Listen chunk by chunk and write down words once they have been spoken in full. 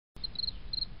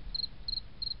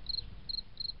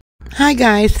Hi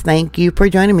guys, thank you for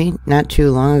joining me. Not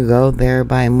too long ago there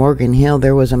by Morgan Hill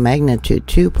there was a magnitude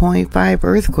 2.5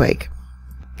 earthquake.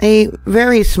 A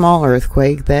very small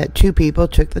earthquake that two people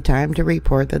took the time to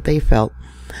report that they felt.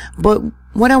 But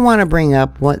what I want to bring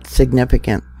up, what's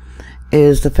significant,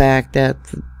 is the fact that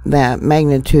that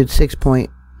magnitude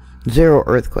 6.0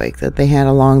 earthquake that they had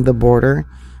along the border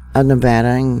of Nevada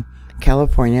and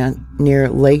California near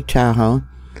Lake Tahoe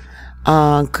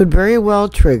could very well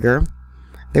trigger.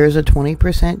 There's a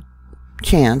 20%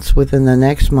 chance within the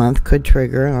next month could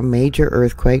trigger a major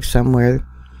earthquake somewhere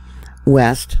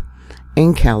west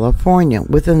in California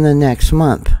within the next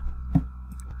month.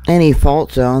 Any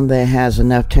fault zone that has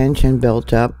enough tension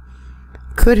built up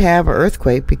could have an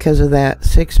earthquake because of that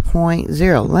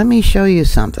 6.0. Let me show you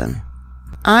something.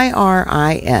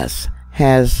 IRIS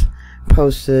has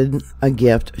posted a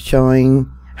gift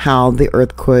showing how the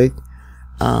earthquake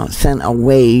sent a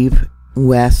wave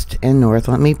west and north.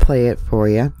 Let me play it for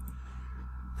you.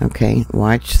 Okay,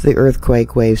 watch the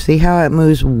earthquake wave. See how it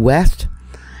moves west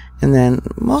and then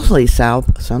mostly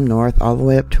south, some north, all the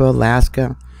way up to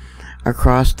Alaska,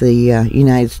 across the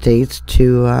United States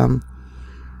to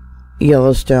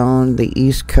Yellowstone, the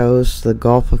East Coast, the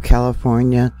Gulf of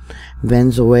California,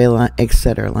 Venezuela,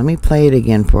 etc. Let me play it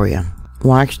again for you.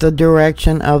 Watch the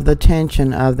direction of the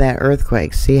tension of that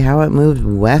earthquake. See how it moves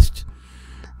west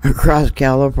across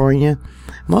California,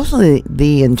 mostly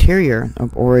the interior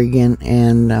of Oregon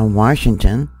and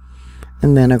Washington,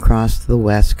 and then across the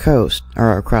west coast,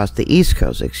 or across the east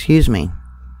coast, excuse me.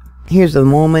 Here's the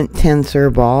moment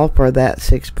tensor ball for that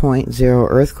 6.0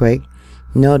 earthquake.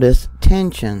 Notice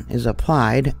tension is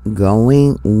applied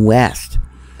going west.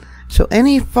 So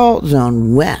any fault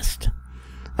zone west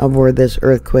of where this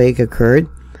earthquake occurred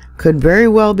could very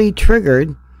well be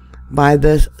triggered by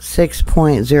this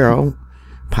 6.0,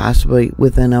 possibly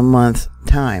within a month's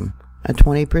time. A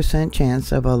 20%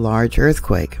 chance of a large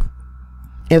earthquake.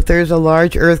 If there's a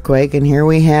large earthquake, and here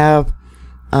we have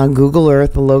Google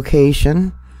Earth, the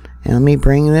location, and let me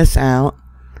bring this out.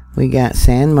 We got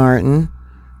San Martin,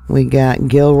 we got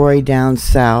Gilroy down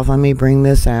south. Let me bring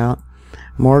this out.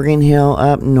 Morgan Hill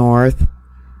up north.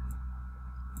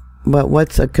 But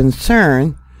what's a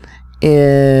concern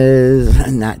is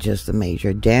not just the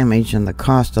major damage and the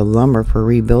cost of lumber for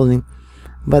rebuilding,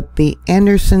 but the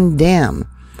Anderson Dam.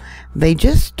 They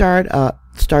just started a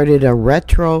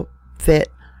retrofit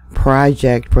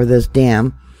project for this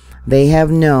dam. They have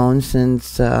known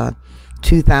since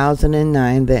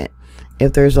 2009 that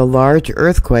if there's a large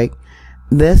earthquake,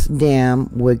 this dam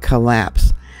would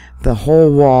collapse. The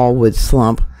whole wall would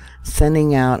slump,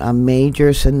 sending out a major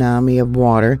tsunami of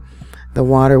water. The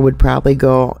water would probably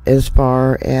go as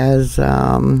far as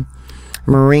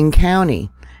Marin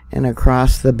County and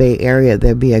across the Bay Area.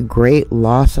 There'd be a great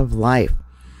loss of life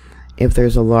if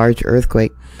there's a large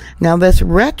earthquake. Now this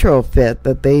retrofit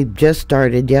that they just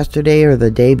started yesterday or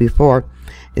the day before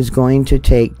is going to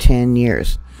take 10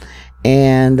 years.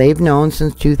 And they've known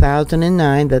since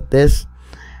 2009 that this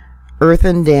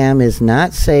earthen dam is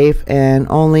not safe, and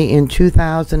only in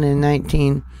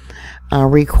 2019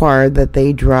 required that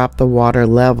they drop the water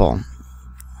level.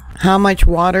 How much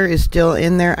water is still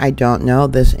in there, I don't know.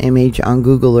 This image on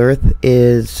Google Earth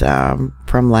is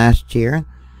from last year,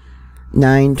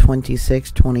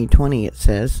 9/26/2020 it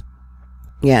says.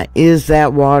 Yeah, is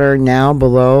that water now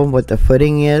below what the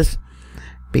footing is?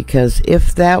 Because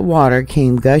if that water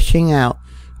came gushing out,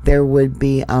 there would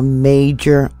be a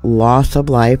major loss of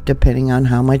life depending on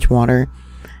how much water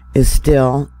is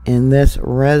still in this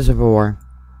reservoir.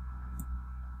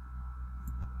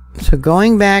 So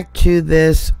going back to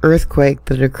this earthquake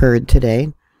that occurred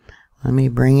today, let me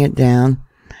bring it down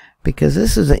because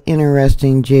this is an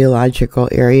interesting geological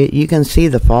area. You can see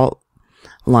the fault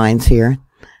lines here.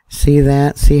 See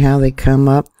that? See how they come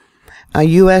up?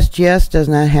 USGS does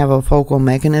not have a focal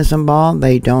mechanism ball.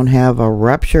 They don't have a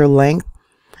rupture length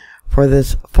for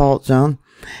this fault zone.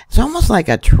 It's almost like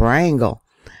a triangle,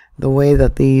 the way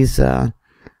that these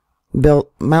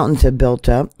mountains have built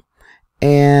up,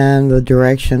 and the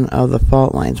direction of the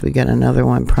fault lines. We got another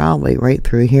one probably right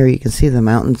through here. You can see the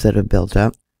mountains that have built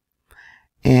up.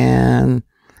 And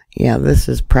yeah, this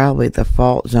is probably the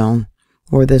fault zone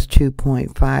where this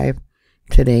 2.5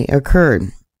 today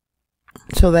occurred.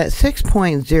 So that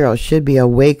 6.0 should be a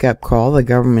wake-up call. The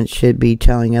government should be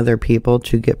telling other people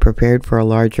to get prepared for a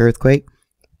large earthquake.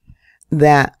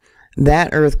 That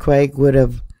earthquake would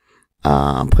have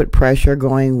put pressure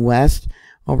going west.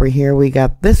 Over here we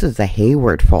got, this is the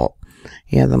Hayward Fault.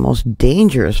 Yeah, the most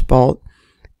dangerous fault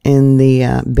in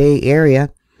the Bay Area.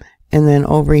 And then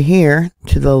over here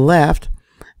to the left,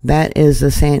 that is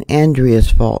the San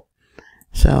Andreas Fault.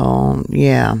 So,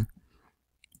 yeah,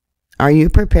 Are you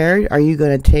prepared? Are you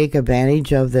going to take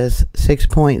advantage of this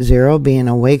 6.0 being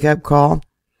a wake-up call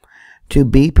to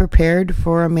be prepared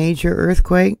for a major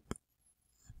earthquake?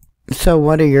 So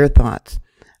what are your thoughts?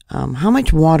 How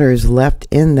much water is left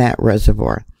in that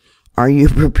reservoir? Are you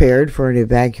prepared for an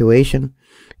evacuation?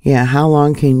 Yeah, how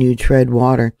long can you tread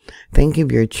water? Think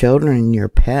of your children and your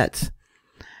pets.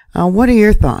 What are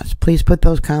your thoughts? Please put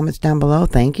those comments down below.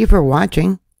 Thank you for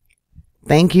watching.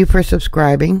 Thank you for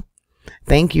subscribing.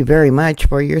 Thank you very much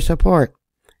for your support.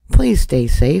 Please stay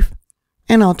safe,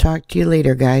 and I'll talk to you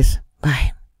later, guys.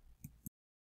 Bye.